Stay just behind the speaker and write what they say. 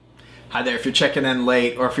Hi there, if you're checking in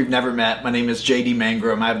late or if you've never met, my name is JD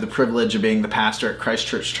Mangrum. I have the privilege of being the pastor at Christ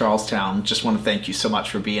Church Charlestown. Just want to thank you so much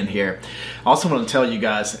for being here. I also want to tell you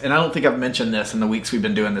guys, and I don't think I've mentioned this in the weeks we've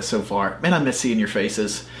been doing this so far, man, I miss seeing your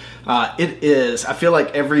faces. I feel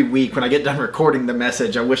like every week when I get done recording the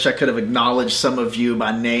message, I wish I could have acknowledged some of you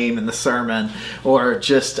by name in the sermon or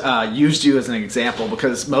just used you as an example,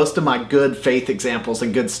 because most of my good faith examples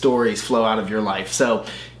and good stories flow out of your life. So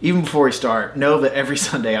even before we start, know that every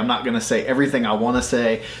Sunday I'm not going to say everything I want to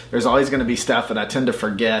say. There's always going to be stuff that I tend to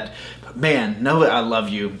forget. But man, know that I love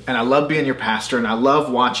you, and I love being your pastor, and I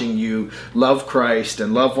love watching you love Christ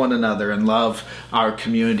and love one another and love our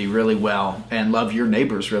community really well and love your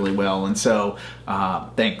neighbors really well. And so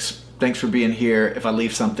thanks. Thanks for being here. If I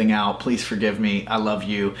leave something out, please forgive me. I love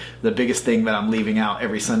you. The biggest thing that I'm leaving out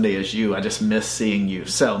every Sunday is you. I just miss seeing you.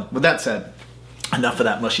 So with that said, enough of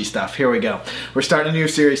that mushy stuff. Here we go. We're starting a new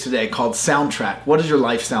series today called Soundtrack. What does your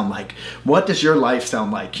life sound like? What does your life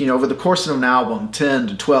sound like? You know, over the course of an album, 10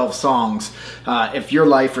 to 12 songs, if your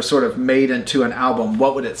life were sort of made into an album,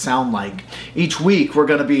 what would it sound like? Each week, we're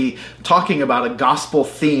going to be talking about a gospel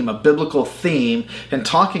theme, a biblical theme, and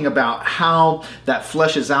talking about how that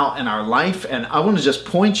fleshes out in our life. And I want to just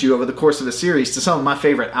point you over the course of the series to some of my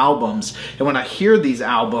favorite albums. And when I hear these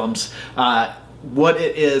albums, what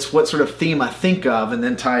it is, what sort of theme I think of, and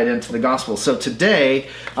then tie it into the gospel. So today,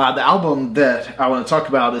 the album that I want to talk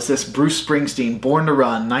about is this Bruce Springsteen, Born to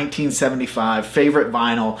Run, 1975, favorite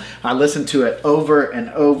vinyl. I listen to it over and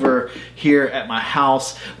over here at my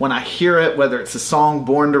house. When I hear it, whether it's the song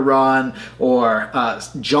Born to Run or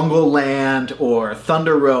Jungle Land or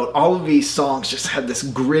Thunder Road, all of these songs just had this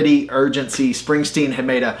gritty urgency. Springsteen had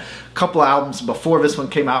made a couple albums before this one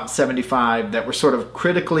came out in 75 that were sort of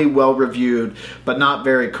critically well reviewed, but not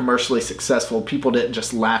very commercially successful. People didn't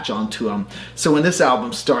just latch onto them. So when this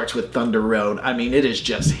album starts with Thunder Road, I mean, it is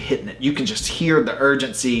just hitting it. You can just hear the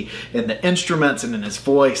urgency in the instruments and in his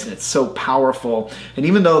voice, and it's so powerful. And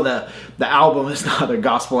even though the album is not a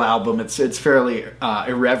gospel album, it's fairly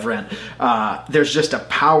irreverent, there's just a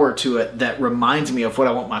power to it that reminds me of what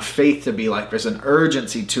I want my faith to be like. There's an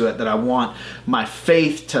urgency to it that I want my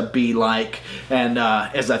faith to be like, and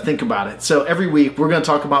as I think about it. So every week we're going to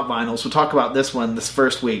talk about vinyls. We'll talk about this one this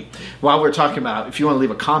first week. While we're talking about it, if you want to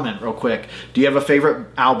leave a comment real quick, do you have a favorite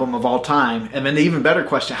album of all time? And then the even better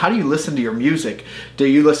question, how do you listen to your music? Do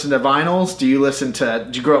you listen to vinyls?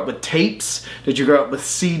 Did you grow up with tapes? Did you grow up with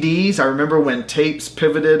CDs? I remember when tapes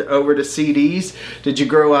pivoted over to CDs. Did you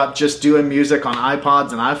grow up just doing music on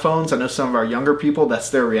iPods and iPhones? I know some of our younger people,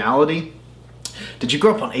 that's their reality. Did you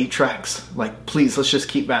grow up on 8-tracks? Like, please, let's just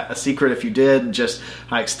keep that a secret if you did. And just,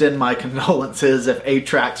 I extend my condolences if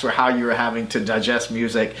 8-tracks were how you were having to digest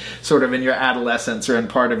music sort of in your adolescence or in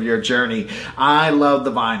part of your journey. I love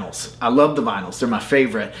the vinyls. I love the vinyls. They're my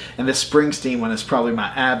favorite. And this Springsteen one is probably my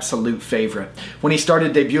absolute favorite. When he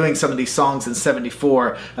started debuting some of these songs in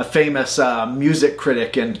 74, a famous music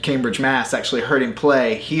critic in Cambridge, Mass. actually heard him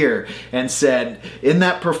play here and said, in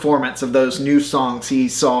that performance of those new songs, he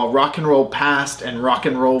saw rock and roll past and rock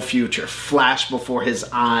and roll future flash before his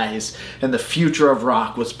eyes, and the future of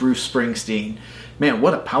rock was Bruce Springsteen. Man,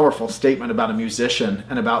 what a powerful statement about a musician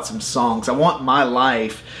and about some songs. I want my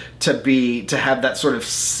life to have that sort of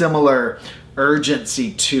similar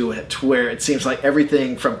urgency to it, where it seems like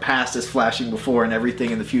everything from past is flashing before and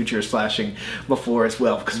everything in the future is flashing before as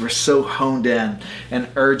well, because we're so honed in and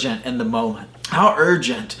urgent in the moment. How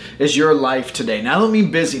urgent is your life today? Now, I don't mean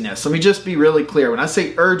busyness. Let me just be really clear. When I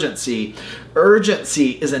say urgency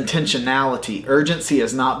is intentionality. Urgency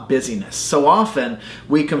is not busyness. So often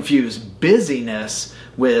we confuse busyness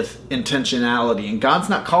with intentionality. And God's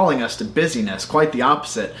not calling us to busyness, quite the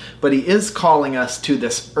opposite. But He is calling us to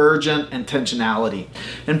this urgent intentionality.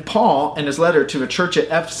 And Paul, in his letter to the church at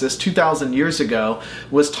Ephesus 2,000 years ago,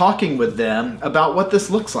 was talking with them about what this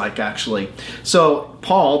looks like, actually. So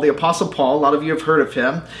Paul, the Apostle Paul, a lot of you have heard of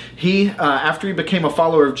him. He, after he became a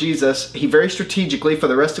follower of Jesus, he very strategically, for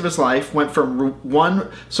the rest of his life, went from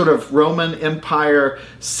one sort of Roman Empire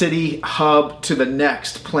city hub to the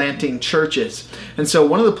next, planting churches. And so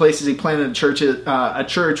one of the places he planted a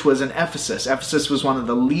church was in Ephesus. Ephesus was one of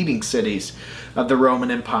the leading cities of the Roman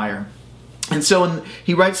Empire. And so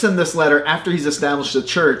he writes in this letter after he's established the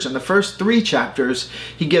church. In the first 3 chapters,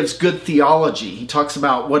 he gives good theology. He talks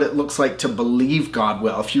about what it looks like to believe God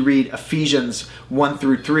well. If you read Ephesians 1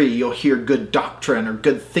 through 3, you'll hear good doctrine or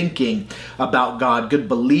good thinking about God, good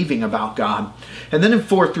believing about God. And then in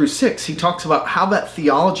 4 through 6, he talks about how that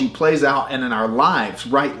theology plays out and in our lives,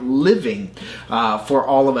 right living for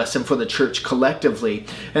all of us and for the church collectively.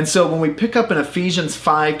 And so when we pick up in Ephesians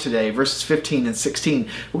 5 today, verses 15 and 16,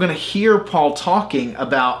 we're going to hear Paul Paul talking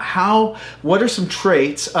about what are some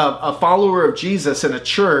traits of a follower of Jesus in a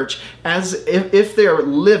church as if they're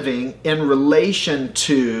living in relation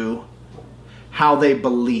to how they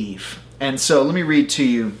believe. And so let me read to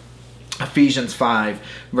you Ephesians 5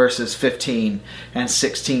 verses 15 and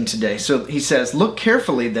 16 today. So he says, "Look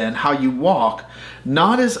carefully then how you walk,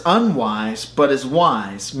 not as unwise, but as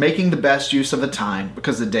wise, making the best use of the time,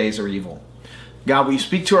 because the days are evil." God, will you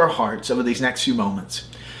speak to our hearts over these next few moments?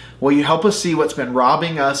 Will you help us see what's been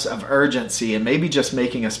robbing us of urgency and maybe just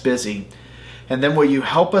making us busy? And then will you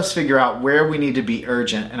help us figure out where we need to be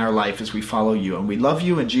urgent in our life as we follow you? And we love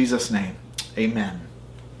you in Jesus' name. Amen.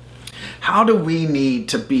 How do we need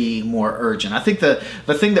to be more urgent? I think the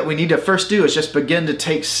thing that we need to first do is just begin to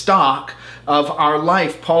take stock of our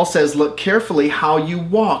life. Paul says, look carefully how you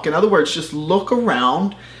walk. In other words, just look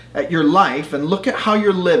around at your life and look at how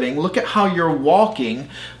you're living, look at how you're walking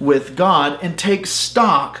with God, and take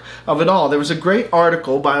stock of it all. There was a great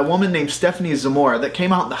article by a woman named Stephanie Zamora that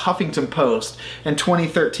came out in the Huffington Post in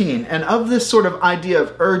 2013. And of this sort of idea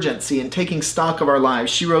of urgency and taking stock of our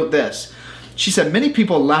lives, she wrote this. She said, many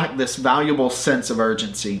people lack this valuable sense of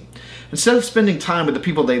urgency. Instead of spending time with the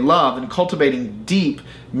people they love and cultivating deep,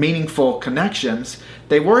 meaningful connections,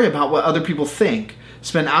 they worry about what other people think,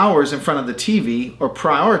 spend hours in front of the TV, or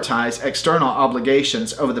prioritize external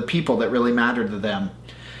obligations over the people that really matter to them.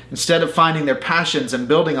 Instead of finding their passions and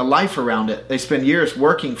building a life around it, they spend years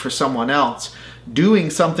working for someone else, doing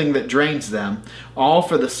something that drains them, all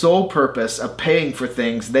for the sole purpose of paying for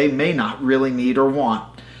things they may not really need or want,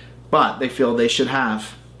 but they feel they should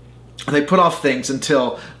have. They put off things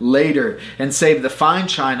until later and save the fine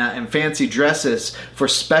china and fancy dresses for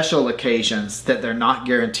special occasions that they're not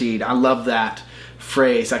guaranteed. I love that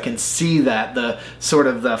phrase. I can see that, the sort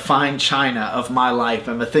of the fine china of my life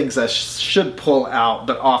and the things I should pull out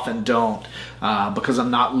but often don't because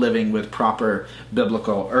I'm not living with proper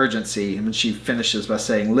biblical urgency. And she finishes by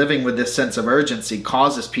saying, living with this sense of urgency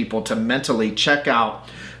causes people to mentally check out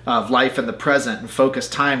of life in the present and focus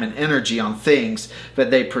time and energy on things that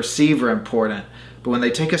they perceive are important, but when they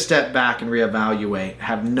take a step back and reevaluate,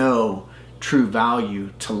 have no true value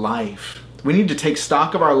to life. We need to take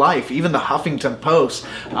stock of our life. Even the Huffington Post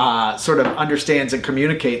sort of understands and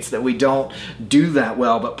communicates that we don't do that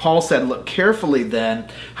well. But Paul said, look carefully then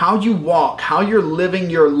how you walk, how you're living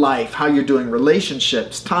your life, how you're doing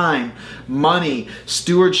relationships, time, money,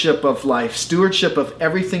 stewardship of life, stewardship of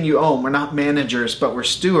everything you own. We're not managers, but we're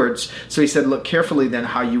stewards. So he said, look carefully then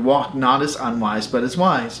how you walk, not as unwise, but as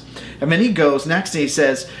wise. And then he goes next and he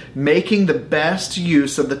says, making the best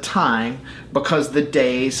use of the time because the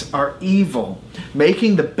days are evil.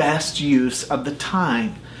 Making the best use of the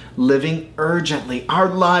time. Living urgently. Our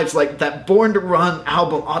lives, like that Born to Run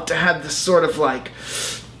album, ought to have this sort of like,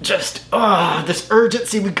 this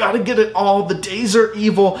urgency. We got to get it all. The days are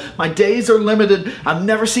evil. My days are limited. I've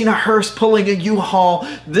never seen a hearse pulling a U-Haul.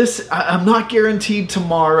 I'm not guaranteed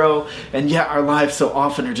tomorrow. And yet our lives so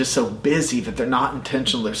often are just so busy that they're not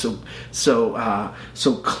intentional. They're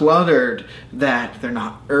so cluttered that they're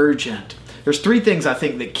not urgent. There's three things I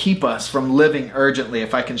think that keep us from living urgently.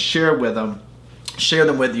 If I can share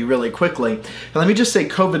them with you really quickly. And let me just say,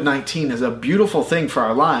 COVID-19 is a beautiful thing for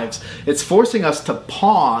our lives. It's forcing us to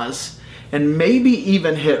pause and maybe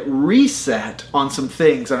even hit reset on some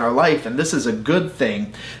things in our life. And this is a good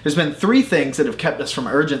thing. There's been three things that have kept us from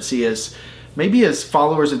urgency maybe as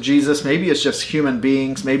followers of Jesus, maybe as just human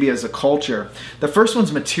beings, maybe as a culture. The first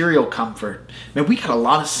one's material comfort. Man, we got a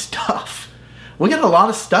lot of stuff. We got a lot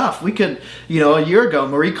of stuff. We could, a year ago,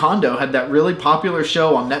 Marie Kondo had that really popular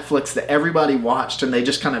show on Netflix that everybody watched, and they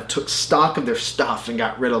just kind of took stock of their stuff and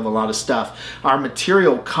got rid of a lot of stuff. Our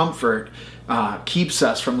material comfort keeps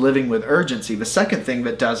us from living with urgency. The second thing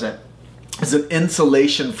that does it is an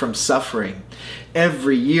insulation from suffering.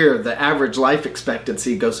 Every year, the average life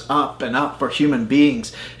expectancy goes up and up for human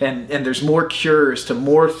beings, and there's more cures to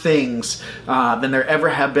more things than there ever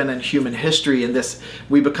have been in human history. And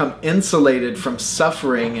we become insulated from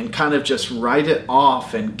suffering and kind of just write it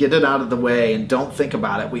off and get it out of the way and don't think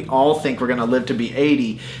about it. We all think we're going to live to be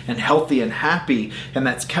 80 and healthy and happy, and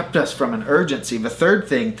that's kept us from an urgency. The third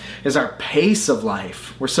thing is our pace of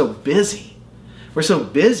life. We're so busy. We're so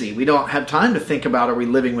busy, we don't have time to think about are we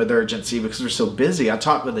living with urgency because we're so busy. I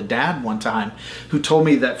talked with a dad one time who told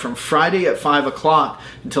me that from Friday at 5 o'clock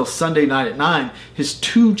until Sunday night at 9, his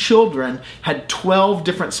 2 children had 12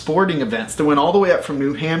 different sporting events that went all the way up from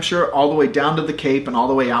New Hampshire, all the way down to the Cape, and all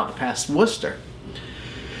the way out past Worcester.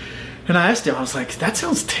 And I asked him, I was like, that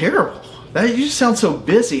sounds terrible. You just sound so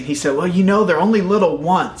busy. And he said, well, they're only little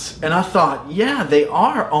once. And I thought, yeah, they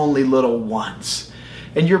are only little once.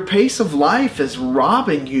 And your pace of life is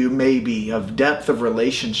robbing you maybe of depth of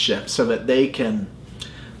relationship so that they can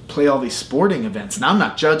play all these sporting events. And I'm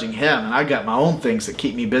not judging him, and I got my own things that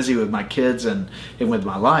keep me busy with my kids and with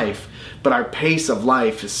my life. But our pace of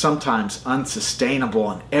life is sometimes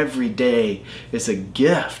unsustainable, and every day is a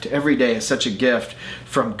gift. Every day is such a gift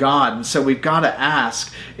from God. And so we've got to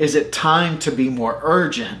ask, is it time to be more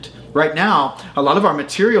urgent? Right now, a lot of our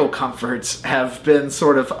material comforts have been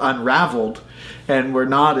sort of unraveled, and we're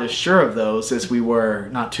not as sure of those as we were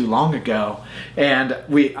not too long ago. And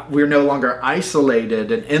we're no longer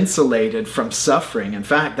isolated and insulated from suffering. In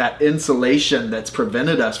fact, that insulation that's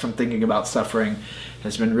prevented us from thinking about suffering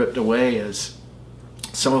has been ripped away as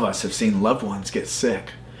some of us have seen loved ones get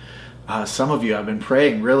sick. Some of you, I've been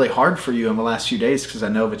praying really hard for you in the last few days because I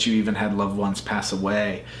know that you even had loved ones pass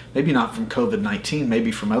away. Maybe not from COVID-19,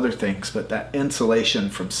 maybe from other things, but that insulation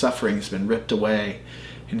from suffering has been ripped away.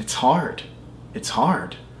 And it's hard. It's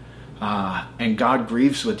hard. And God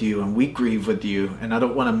grieves with you, and we grieve with you. And I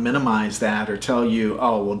don't want to minimize that or tell you,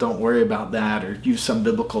 oh, well, don't worry about that, or use some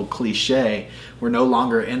biblical cliche. We're no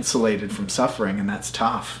longer insulated from suffering, and that's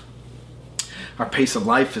tough. Our pace of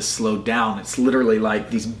life is slowed down. It's literally like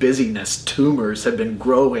these busyness tumors have been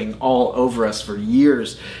growing all over us for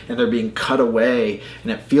years, and they're being cut away,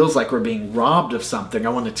 and it feels like we're being robbed of something. I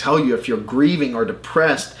want to tell you, if you're grieving or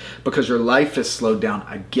depressed because your life is slowed down,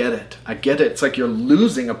 I get it. I get it. It's like you're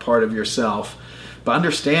losing a part of yourself. But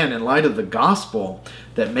understand, in light of the gospel,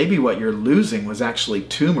 that maybe what you're losing was actually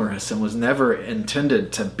tumorous and was never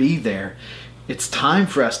intended to be there. It's time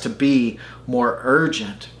for us to be more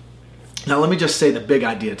urgent. Now, let me just say the big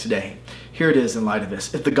idea today. Here it is in light of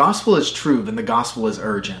this. If the gospel is true, then the gospel is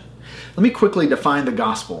urgent. Let me quickly define the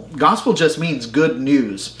gospel. Gospel just means good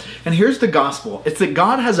news. And here's the gospel. It's that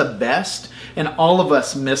God has a best, and all of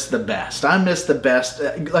us miss the best. I miss the best.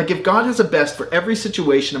 Like, if God has a best for every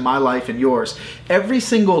situation in my life and yours, every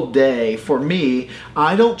single day for me,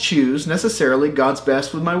 I don't choose necessarily God's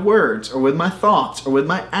best with my words or with my thoughts or with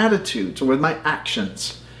my attitudes or with my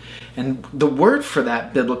actions. And the word for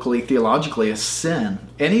that biblically, theologically, is sin.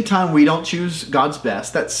 Anytime we don't choose God's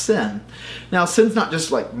best, that's sin. Now, sin's not just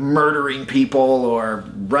like murdering people or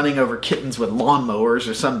running over kittens with lawnmowers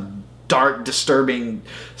or some dark, disturbing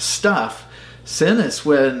stuff. Sin is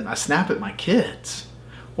when I snap at my kids,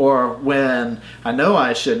 or when I know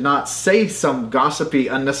I should not say some gossipy,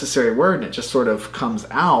 unnecessary word and it just sort of comes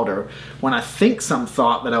out, or when I think some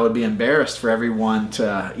thought that I would be embarrassed for everyone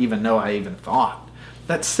to even know I even thought.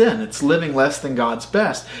 That's sin. It's living less than God's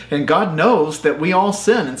best. And God knows that we all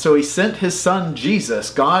sin. And so he sent his son, Jesus.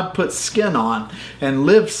 God put skin on and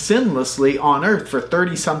lived sinlessly on earth for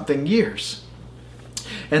 30-something years.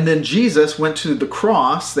 And then Jesus went to the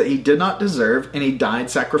cross that he did not deserve, and he died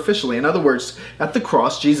sacrificially. In other words, at the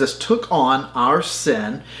cross, Jesus took on our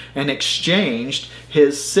sin and exchanged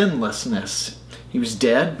his sinlessness. He was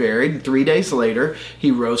dead, buried, and 3 days later,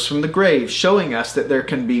 he rose from the grave, showing us that there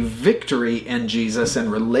can be victory in Jesus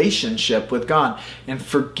and relationship with God and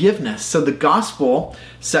forgiveness. So the gospel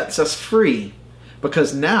sets us free,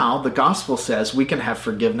 because now the gospel says we can have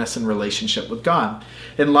forgiveness and relationship with God.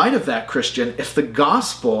 In light of that, Christian, if the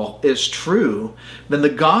gospel is true, then the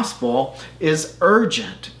gospel is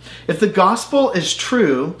urgent. If the gospel is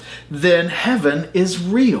true, then heaven is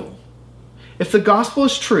real. If the gospel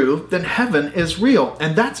is true, then heaven is real.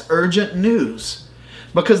 And that's urgent news,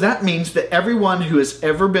 because that means that everyone who has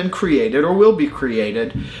ever been created or will be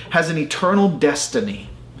created has an eternal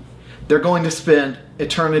destiny. They're going to spend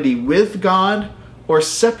eternity with God or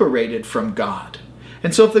separated from God.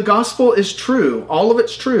 And so if the gospel is true, all of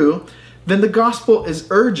it's true, then the gospel is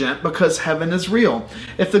urgent because heaven is real.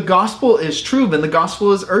 If the gospel is true, then the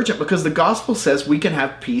gospel is urgent because the gospel says we can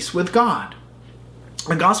have peace with God.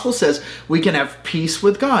 The gospel says we can have peace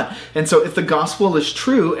with God. And so if the gospel is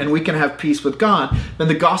true and we can have peace with God, then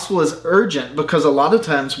the gospel is urgent, because a lot of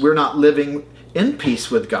times we're not living in peace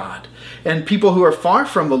with God. And people who are far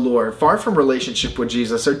from the Lord, far from relationship with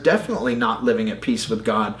Jesus, are definitely not living at peace with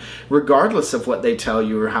God, regardless of what they tell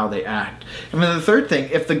you or how they act. And then the third thing,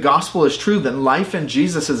 if the gospel is true, then life in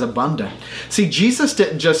Jesus is abundant. See, Jesus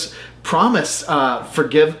didn't just promise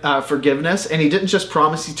forgiveness, and he didn't just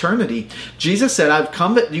promise eternity. Jesus said, I've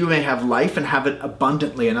come that you may have life and have it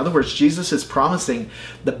abundantly. In other words, Jesus is promising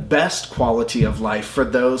the best quality of life for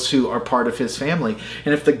those who are part of his family.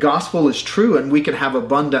 And if the gospel is true and we can have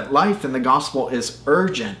abundant life, then the gospel is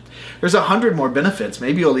urgent. There's 100 more benefits.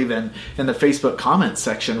 Maybe you'll even, in the Facebook comments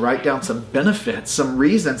section, write down some benefits, some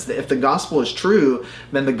reasons that if the gospel is true,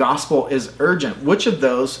 then the gospel is urgent. Which of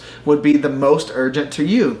those would be the most urgent to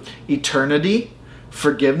you? Eternity,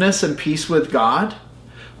 forgiveness and peace with God,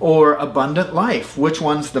 or abundant life? Which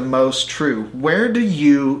one's the most true? Where do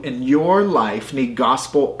you in your life need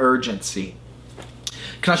gospel urgency?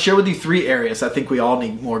 Can I share with you 3 areas I think we all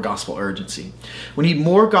need more gospel urgency? We need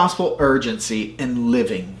more gospel urgency in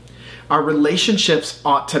living. Our relationships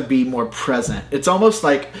ought to be more present. It's almost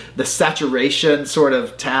like the saturation sort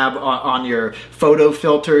of tab on your photo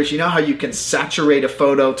filters. You know how you can saturate a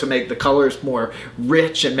photo to make the colors more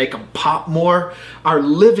rich and make them pop more? Our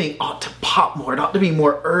living ought to pop more. It ought to be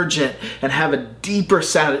more urgent and have a deeper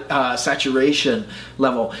saturation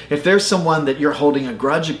level. If there's someone that you're holding a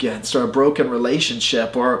grudge against, or a broken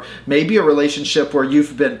relationship, or maybe a relationship where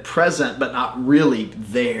you've been present but not really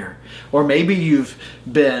there, or maybe you've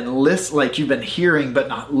been you've been hearing but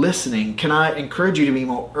not listening, can I encourage you to be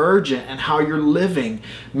more urgent in how you're living?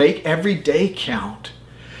 Make every day count.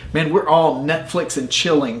 Man, we're all Netflix and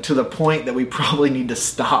chilling to the point that we probably need to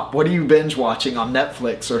stop. What are you binge watching on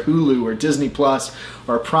Netflix or Hulu or Disney Plus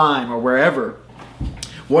or Prime or wherever?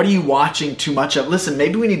 What are you watching too much of? Listen,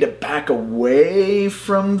 maybe we need to back away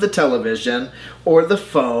from the television or the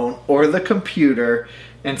phone or the computer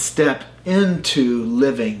and step into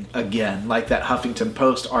living again, like that Huffington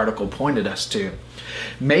Post article pointed us to.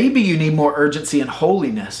 Maybe you need more urgency in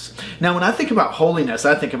holiness. Now, when I think about holiness,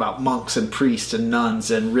 I think about monks and priests and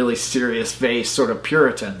nuns and really serious-faced sort of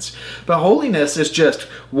Puritans. But holiness is just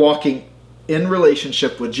walking in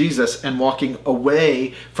relationship with Jesus and walking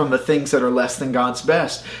away from the things that are less than God's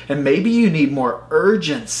best. And maybe you need more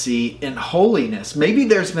urgency in holiness. Maybe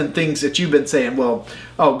there's been things that you've been saying, well,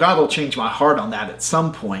 oh, God will change my heart on that at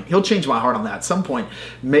some point. He'll change my heart on that at some point.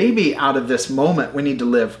 Maybe out of this moment, we need to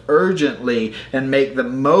live urgently and make the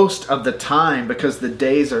most of the time, because the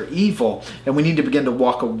days are evil. And we need to begin to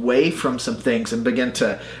walk away from some things and begin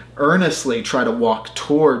to earnestly try to walk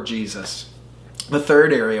toward Jesus. The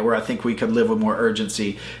third area where I think we could live with more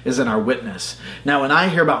urgency is in our witness. Now, when I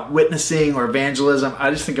hear about witnessing or evangelism,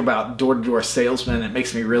 I just think about door-to-door salesmen. It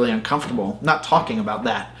makes me really uncomfortable. I'm not talking about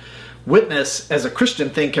that. Witness as a Christian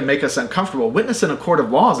thing can make us uncomfortable. Witness in a court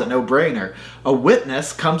of law is a no-brainer. A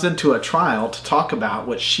witness comes into a trial to talk about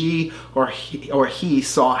what she or he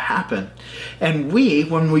saw happen. And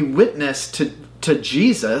when we witness to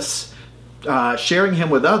Jesus, sharing him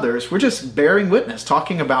with others, we're just bearing witness,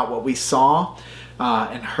 talking about what we saw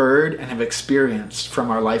and heard and have experienced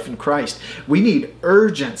from our life in Christ. We need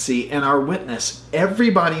urgency in our witness.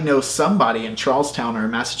 Everybody knows somebody in Charlestown or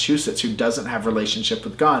in Massachusetts who doesn't have a relationship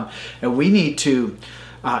with God. And we need to,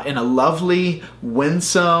 in a lovely,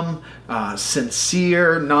 winsome,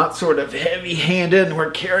 sincere, not sort of heavy-handed, and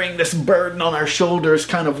we're carrying this burden on our shoulders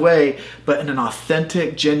kind of way, but in an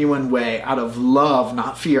authentic, genuine way, out of love,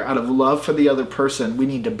 not fear, out of love for the other person, we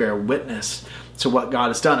need to bear witness to what God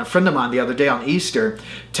has done. A friend of mine the other day on Easter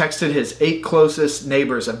texted his 8 closest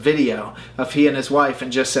neighbors a video of he and his wife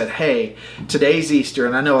and just said, hey, today's Easter,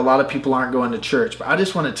 and I know a lot of people aren't going to church, but I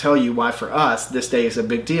just want to tell you why for us this day is a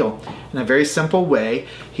big deal. In a very simple way,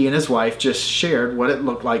 he and his wife just shared what it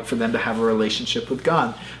looked like for them to have a relationship with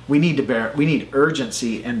God. We need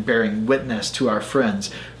urgency in bearing witness to our friends.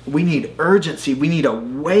 We need urgency. We need a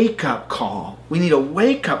wake-up call. We need a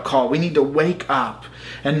wake-up call. We need to wake up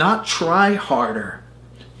and not try harder,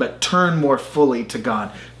 but turn more fully to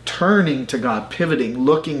God. Turning to God, pivoting,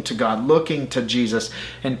 looking to God, looking to Jesus,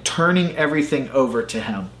 and turning everything over to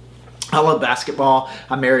Him. I love basketball.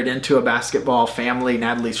 I'm married into a basketball family.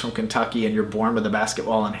 Natalie's from Kentucky, and you're born with a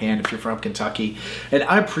basketball in hand if you're from Kentucky. And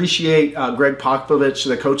I appreciate Greg Popovich,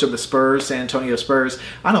 the coach of the Spurs, San Antonio Spurs.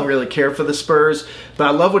 I don't really care for the Spurs, but I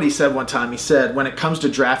love what he said one time. He said, when it comes to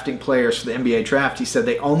drafting players for the NBA draft, he said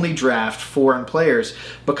they only draft foreign players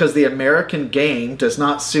because the American game does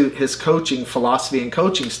not suit his coaching philosophy and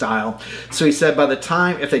coaching style. So he said by the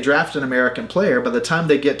time, if they draft an American player, by the time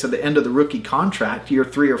they get to the end of the rookie contract, year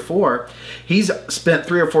 3 or 4, he's spent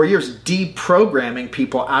 3 or 4 years deprogramming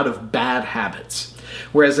people out of bad habits.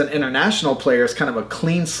 Whereas an international player is kind of a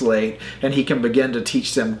clean slate, and he can begin to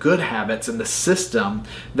teach them good habits in the system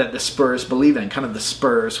that the Spurs believe in, kind of the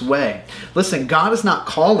Spurs way. Listen, God is not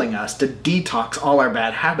calling us to detox all our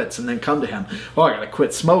bad habits and then come to Him. Oh, I got to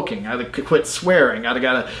quit smoking. I got to quit swearing. I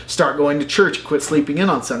got to start going to church, quit sleeping in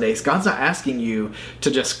on Sundays. God's not asking you to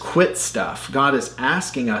just quit stuff. God is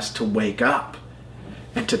asking us to wake up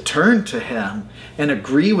and to turn to Him and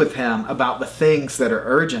agree with Him about the things that are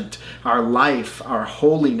urgent, our life, our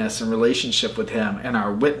holiness and relationship with Him, and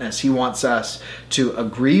our witness. He wants us to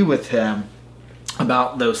agree with Him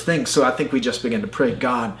about those things. So I think we just begin to pray,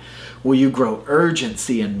 God, will you grow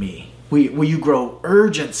urgency in me? Will you grow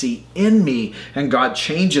urgency in me? And God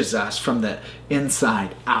changes us from the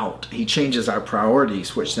inside out. He changes our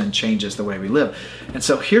priorities, which then changes the way we live. And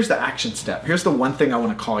so here's the action step. Here's the one thing I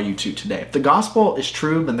want to call you to today. If the gospel is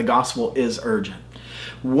true, then the gospel is urgent.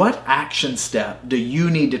 What action step do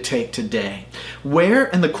you need to take today? Where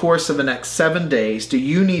in the course of the next 7 days do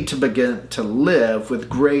you need to begin to live with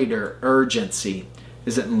greater urgency?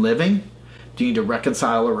 Is it in living? Do you need to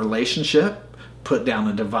reconcile a relationship? Put down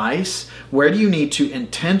a device? Where do you need to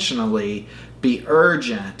intentionally be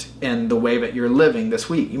urgent in the way that you're living this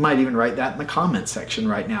week? You might even write that in the comment section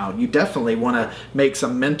right now. You definitely want to make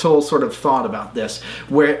some mental sort of thought about this,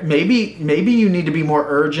 where maybe you need to be more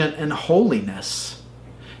urgent in holiness.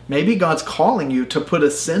 Maybe God's calling you to put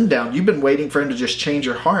a sin down. You've been waiting for him to just change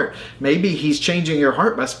your heart. Maybe he's changing your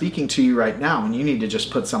heart by speaking to you right now, and you need to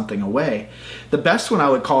just put something away. The best one I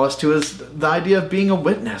would call us to is the idea of being a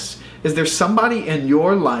witness. Is there somebody in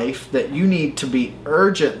your life that you need to be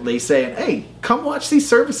urgently saying, hey, come watch these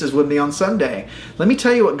services with me on Sunday. Let me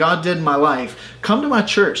tell you what God did in my life. Come to my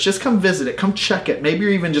church. Just come visit it. Come check it. Maybe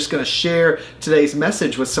you're even just going to share today's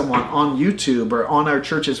message with someone on YouTube or on our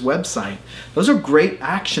church's website. Those are great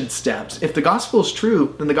action steps. If the gospel is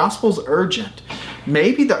true, then the gospel is urgent.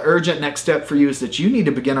 Maybe the urgent next step for you is that you need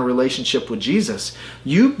to begin a relationship with Jesus.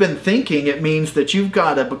 You've been thinking it means that you've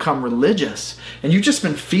got to become religious, and you've just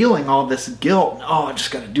been feeling all this guilt. Oh, I've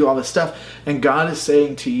just got to do all this stuff. And God is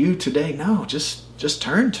saying to you today, no, just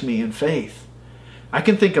turn to me in faith. I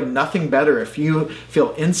can think of nothing better if you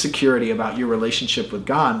feel insecurity about your relationship with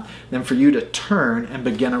God than for you to turn and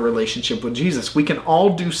begin a relationship with Jesus. We can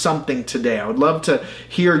all do something today. I would love to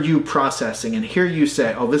hear you processing and hear you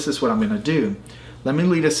say, oh, this is what I'm going to do. Let me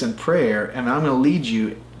lead us in prayer, and I'm going to lead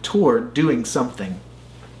you toward doing something.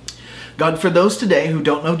 God, for those today who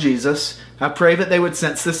don't know Jesus, I pray that they would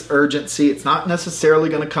sense this urgency. It's not necessarily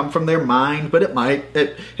going to come from their mind, but it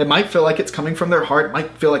might feel like it's coming from their heart. It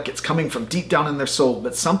might feel like it's coming from deep down in their soul,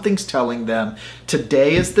 but something's telling them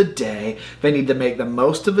today is the day they need to make the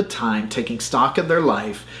most of the time taking stock of their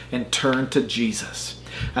life and turn to Jesus.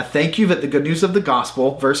 I thank you that the good news of the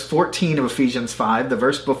gospel, verse 14 of Ephesians 5, the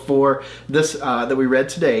verse before this that we read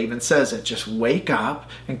today, even says it. Just wake up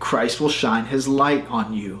and Christ will shine his light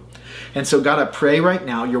on you. And so God, I pray right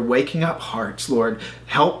now you're waking up hearts, Lord.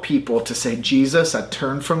 Help people to say, Jesus, I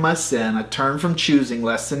turn from my sin. I turn from choosing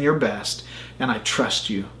less than your best, and I trust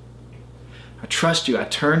you. I trust you. I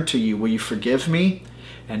turn to you. Will you forgive me?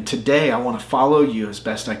 And today I want to follow you as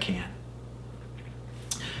best I can.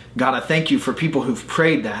 God, I thank you for people who've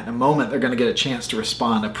prayed that. In a moment, they're going to get a chance to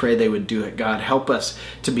respond. I pray they would do it. God, help us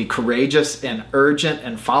to be courageous and urgent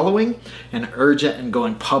in following and urgent in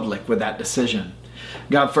going public with that decision.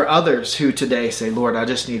 God, for others who today say, Lord, I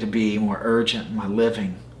just need to be more urgent in my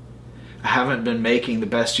living. I haven't been making the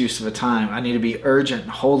best use of the time. I need to be urgent in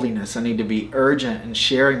holiness. I need to be urgent in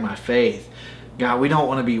sharing my faith. God, we don't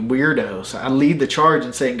want to be weirdos. I lead the charge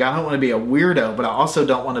in saying, God, I don't want to be a weirdo, but I also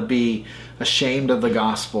don't want to be ashamed of the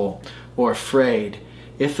gospel or afraid.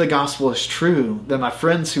 If the gospel is true, then my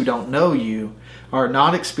friends who don't know you are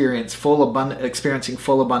not experiencing full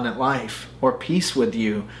abundant life or peace with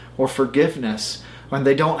you or forgiveness, and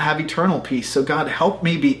they don't have eternal peace. So God, help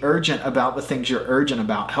me be urgent about the things you're urgent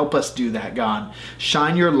about. Help us do that, God.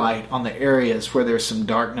 Shine your light on the areas where there's some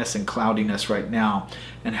darkness and cloudiness right now,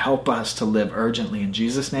 and help us to live urgently. In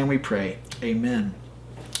Jesus' name we pray. Amen.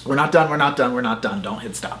 We're not done. Don't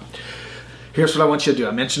hit stop. Here's what I want you to do.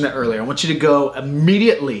 I mentioned it earlier. I want you to go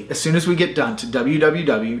immediately, as soon as we get done, to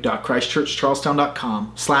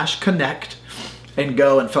www.christchurchcharlestown.com/connect and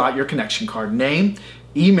go and fill out your connection card. Name,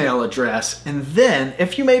 email address, and then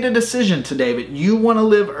if you made a decision today that you want to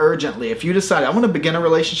live urgently, if you decide, I want to begin a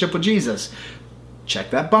relationship with Jesus, check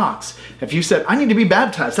that box. If you said, I need to be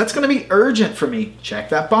baptized, that's going to be urgent for me, check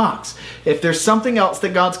that box. If there's something else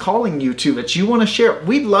that God's calling you to that you want to share,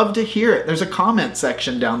 we'd love to hear it. There's a comment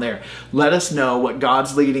section down there. Let us know what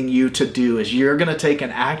God's leading you to do as you're going to take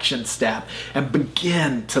an action step and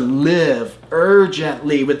begin to live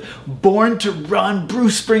urgently with Born to Run,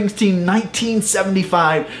 Bruce Springsteen,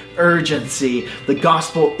 1975 urgency. The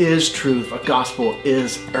gospel is truth. The gospel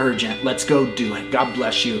is urgent. Let's go do it. God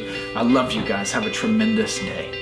bless you. I love you guys. Have a tremendous day.